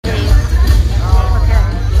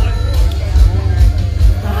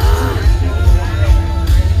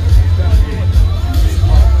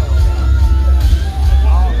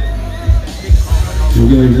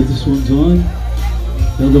This one's on.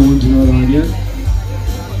 The other one's not on yet.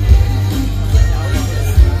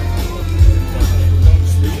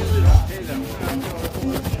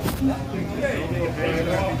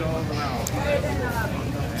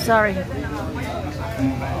 Sorry.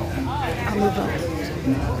 I'll move on.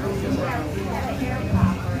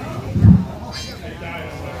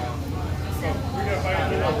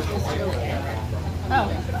 Oh.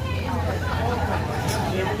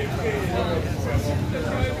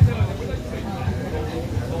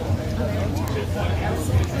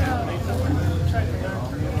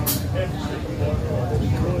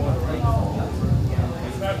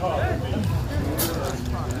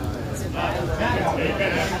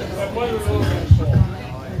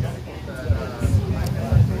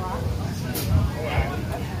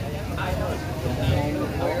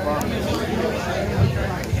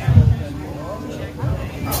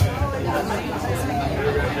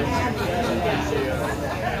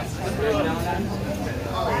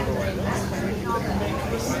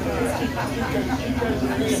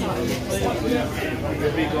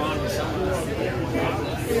 You'll be gone with someone like that.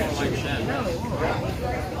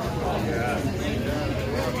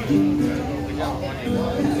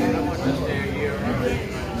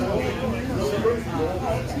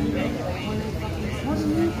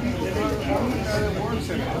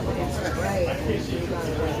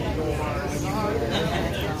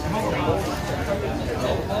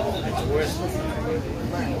 It's worse.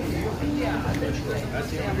 That's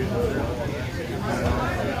the only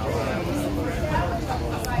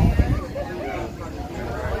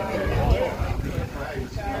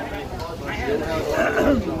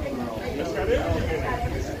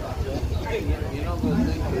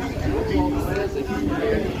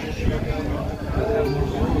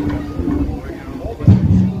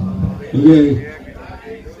Okay.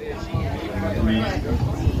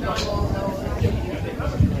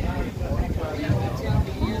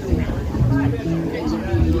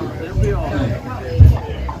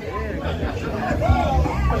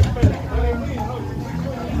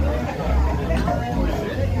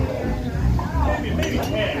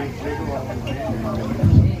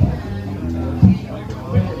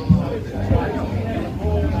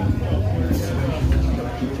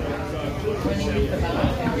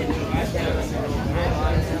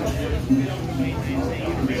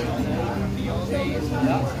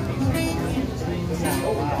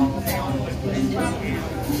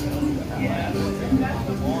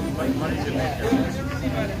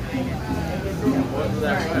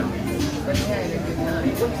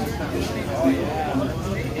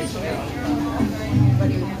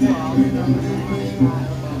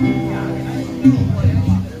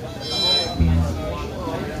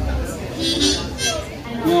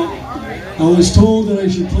 Well, I was told that I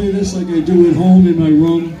should play this like I do at home in my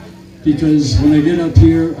room, because when I get up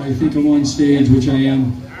here, I think I'm on stage, which I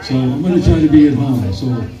am. So I'm going to try to be at home.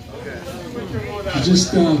 So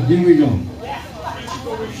just, here we go.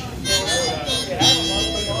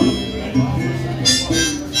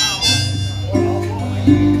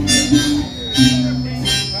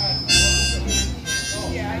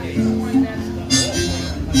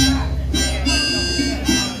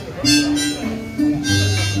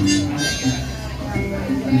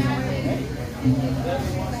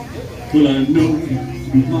 Well, I know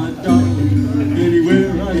my darling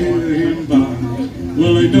anywhere I hear him by.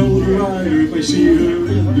 Well, I know the rider if I see her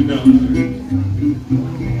in the night.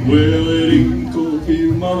 Well, it ain't cold for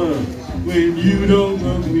you, mother, when you don't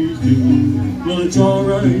love me too. Well, it's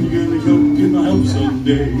alright, you're gonna come to my house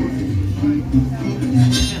someday.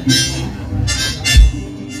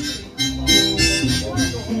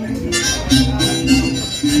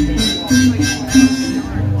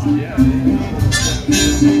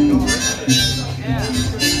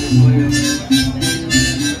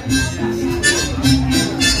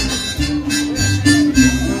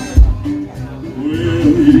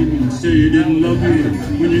 You didn't love me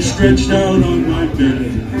when you're stretched out on my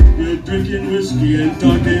bed. You're drinking whiskey and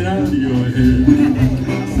talking out of your head.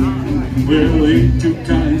 Well, ain't two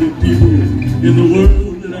kinds of people in the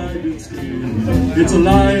world that I can stand. It's a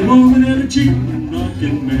lying woman and a cheating,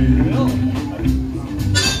 knocking man.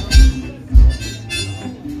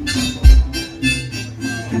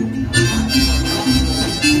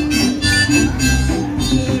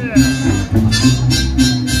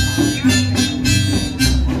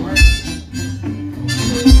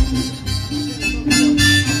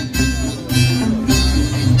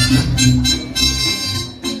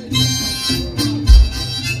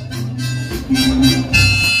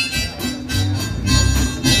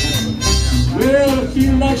 Well, I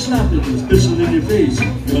feel like slapping this pistol in your face.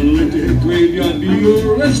 Gonna let the graveyard be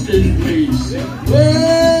your resting place.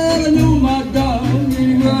 Well, I know my dog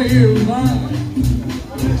ain't right here mine.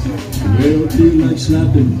 Well, feel like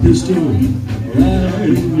slapping pistol right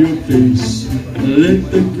in your face.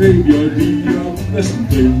 Let the graveyard be your resting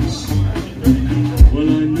place. Well,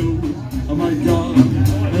 I know my dog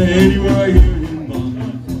anywhere I hear him bark.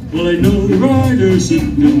 Well, I know the rider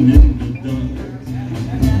sitting in the dark.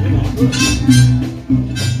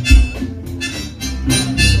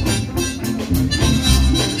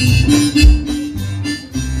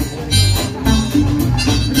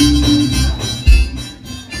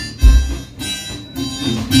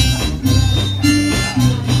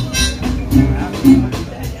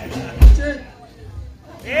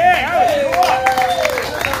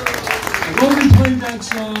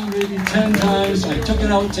 Maybe 10 times. I took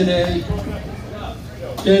it out today.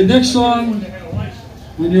 Okay, next song.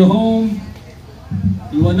 When you're home,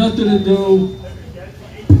 you want nothing to do,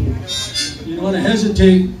 you don't want to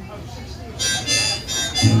hesitate.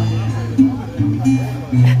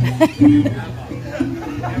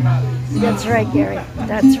 That's right, Gary.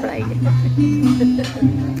 That's right.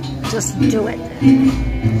 Just do it.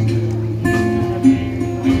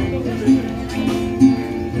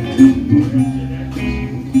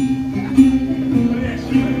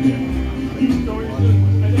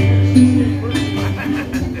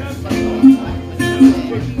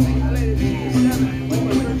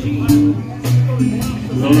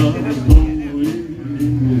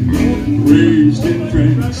 Raised in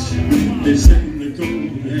France, they sang the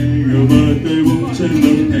cold hanger, but they won't send no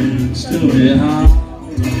hands. Tell me how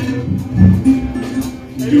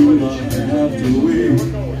do I have to wait?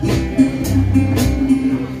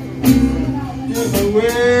 If I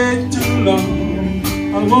wait too long,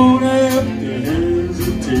 I won't have to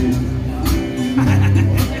hesitate.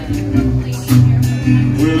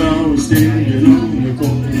 Well, I was standing on the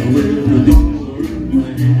corner with a dollar in my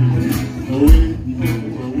hand, waiting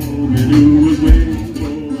for a woman who was waiting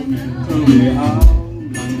for a man. Tell me how long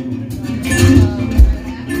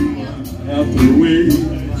I have to wait.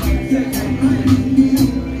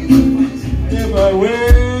 If I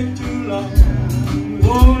wait too long, I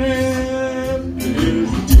won't have to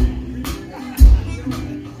hesitate.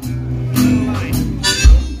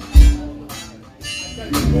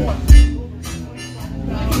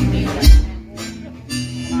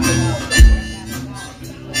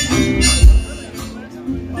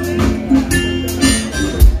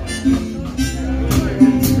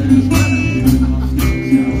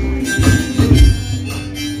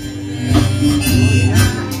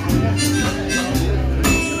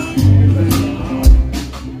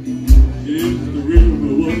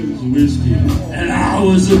 Whiskey, and I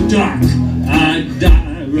was a duck, I'd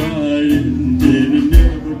die right in it and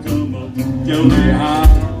never come up. Tell me how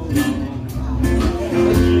long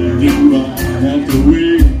do I have to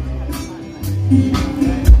wait?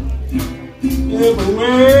 If I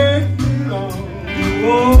wait too long, I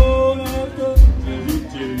won't have to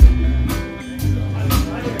hesitate.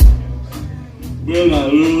 Well, I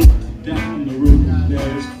look down the road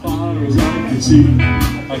as far as I can see.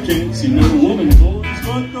 I can't see no woman boys,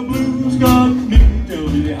 but the blues got me. Tell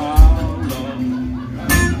me how long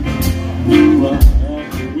do I have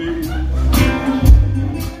to wait?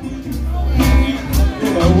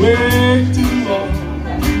 If I wait too long,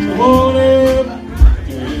 I won't have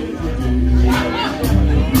to hesitate.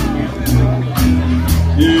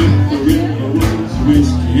 If the river was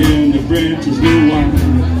whiskey and the branches were wine,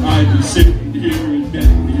 I'd be sitting here in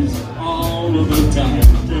Bentley's all of the time.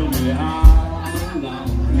 Tell me how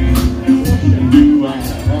do I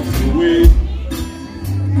have to wait?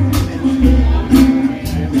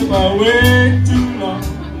 If I wait too long,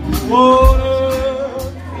 I won't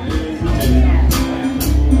hesitate.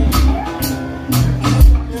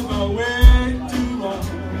 If I wait too long,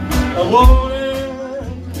 I won't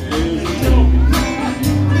hesitate.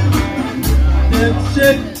 That's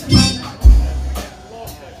it.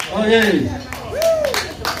 Okay.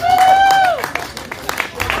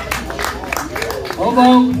 How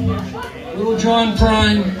about little John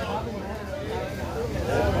Prine?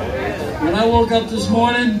 When I woke up this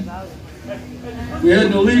morning, we had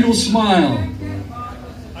an illegal smile.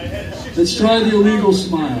 Let's try the illegal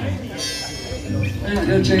smile. Hey, I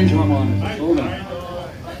gotta change my mind. Hold on.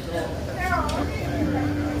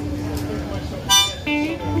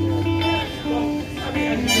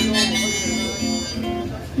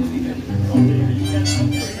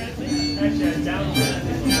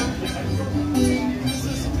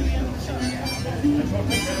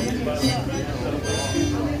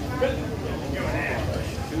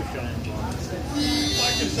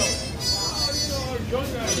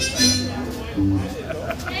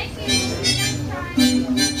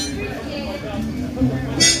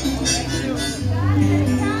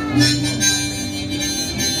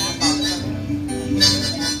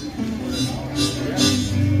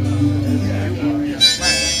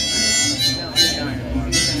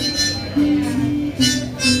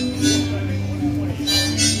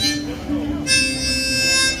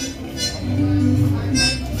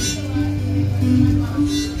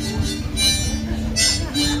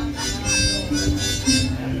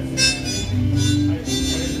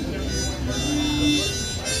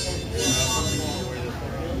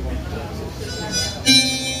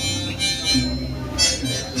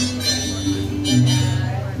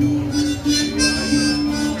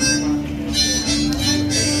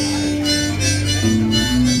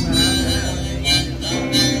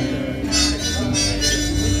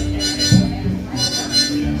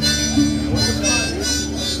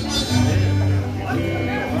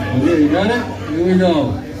 Ready? Here we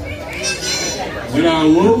go. When I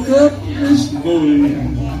woke up this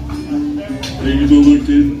morning, things were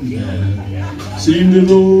looking bad. Seemed as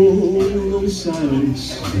though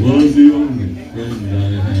silence was the only friend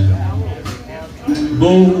I had.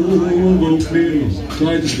 Both meals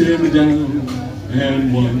tried to stare me down,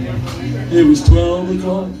 and one. It was 12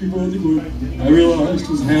 o'clock before the group I realized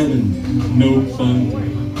was having no fun.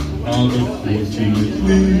 But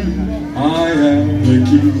fortunately, I have the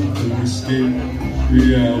key to escape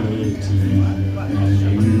reality. And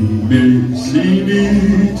you may see me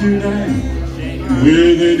tonight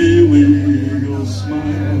with an illegal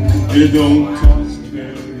smile. It don't cost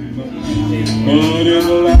very much, but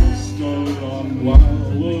it'll last a long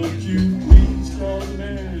while. Won't you please tell the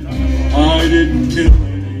man I didn't kill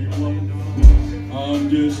anyone? I'm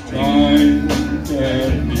just trying to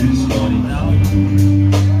have me fun.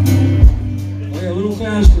 A little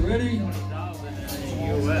faster, ready?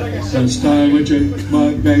 Last time I checked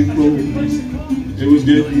my bankroll, it was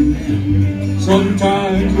getting thin.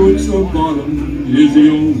 Sometimes towards the bottom is the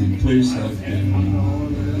only place I've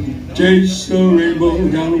been. Chase the rainbow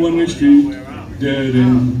down a one-way street, dead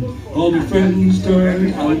end. All my friends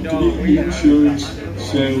turned out to be insurance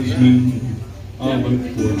salesmen. But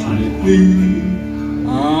fortunately,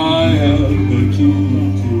 I have the key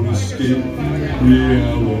to escape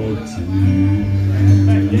reality.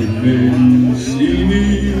 You may see me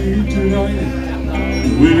tonight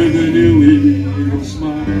with an illegal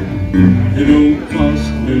smile. It don't cost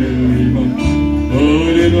very much,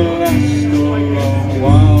 but it'll last a long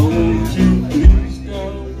while. Won't you please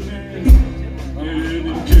tell me I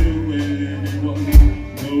didn't kill anyone?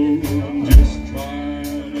 No, I'm just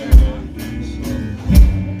trying to have this fun.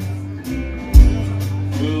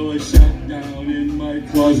 Well, I sat down in my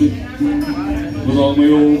closet with all my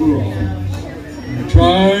overalls,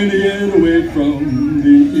 trying to get away from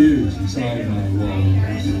the ears inside my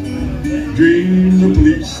walls. Dreamed the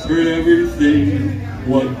police heard everything.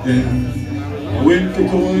 What then? I went to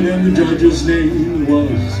court and the judge's name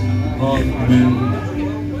was Hartman.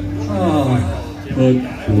 But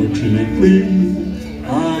fortunately, I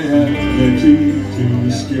have the key to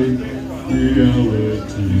escape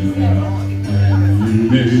reality. And you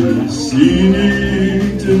may see me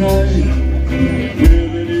tonight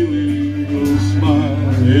with an illegal smile.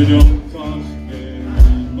 It don't cost very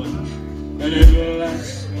much, and it'll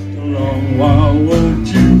last a long while. Won't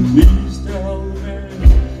you please tell the man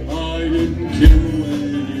I didn't kill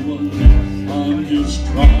anyone? I'm just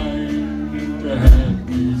trying to have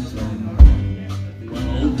me some.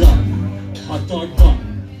 Well done, hot dog bun,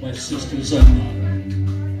 my sister's onion.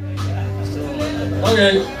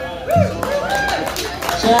 Okay,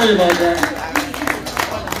 sorry about that.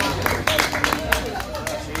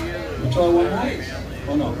 Try one more?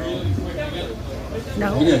 Oh no. No.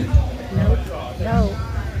 Okay. No.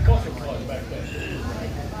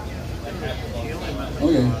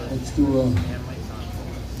 Okay, let's do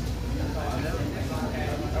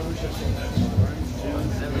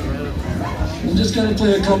I'm just gonna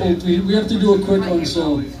play a couple. We have to do a quick one,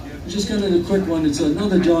 so we're just gonna do a quick one. It's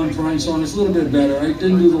another John Prine song. It's a little bit better. I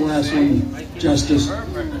didn't do the last one justice,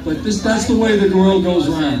 but that's the way the world goes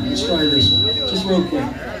round. Let's try this one, just real quick.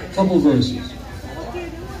 Couple verses.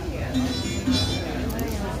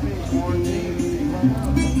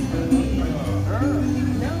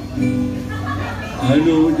 I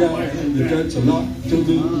know a guy that got a lot to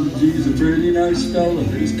lose. He's a pretty nice fella,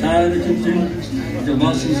 but he's kind of confused. The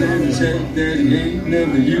muscles in his head that he ain't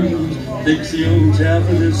never used. Thinks he owns half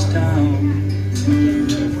of this town.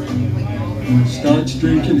 Starts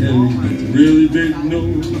drinking heavy, gets a really big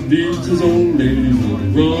nose. Beats his old lady with a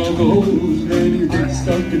rubber hose. Then he gets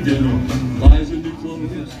stuck to dinner, buys a new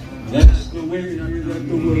clothes. That's the way that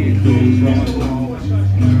the world goes round.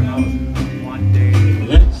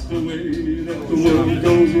 That's the way that the world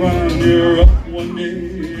goes round. You're up one day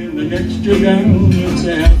and the next you're down. It's a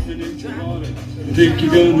half an inch of water. You think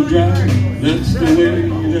you're gonna drown. That's the way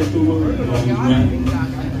that the world goes round.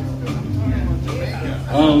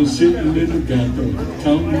 I was sitting in the gutter,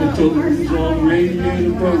 counting my toes, all rainy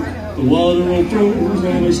and broke. The water all froze,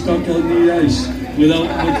 and I was stuck on the ice without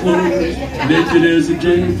my clothes, naked as a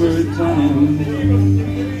jaybird clown.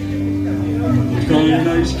 Crying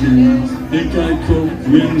ice cream, think I croaked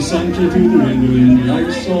when the sun came through the window and the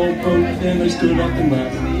ice all broke. Then I stood up and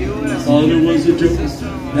laughed, thought it was a joke.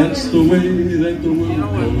 That's the way that the world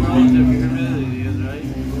goes round.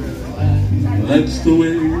 That's the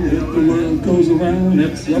way that the world goes around.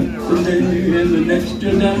 That's up the day and the next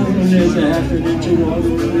you're down. There's a half an inch of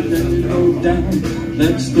water and then you go down.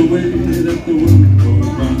 That's the way that the world goes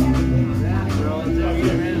round.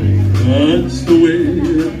 That's the way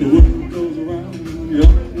that the world up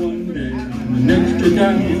one day, the next you're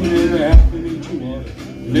down, you're half an inch of water.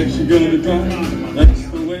 The next you're gonna drown. That's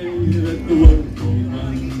the way that the world goes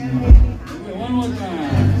round. Okay, one more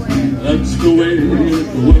time. That's the way that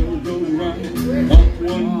the world goes round. Up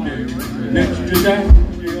one day, the next you're down,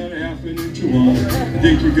 you got a half an inch of water. You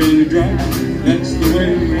think you're gonna drown. That's the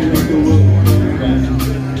way that the world goes round.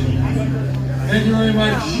 Thank you very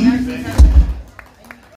much.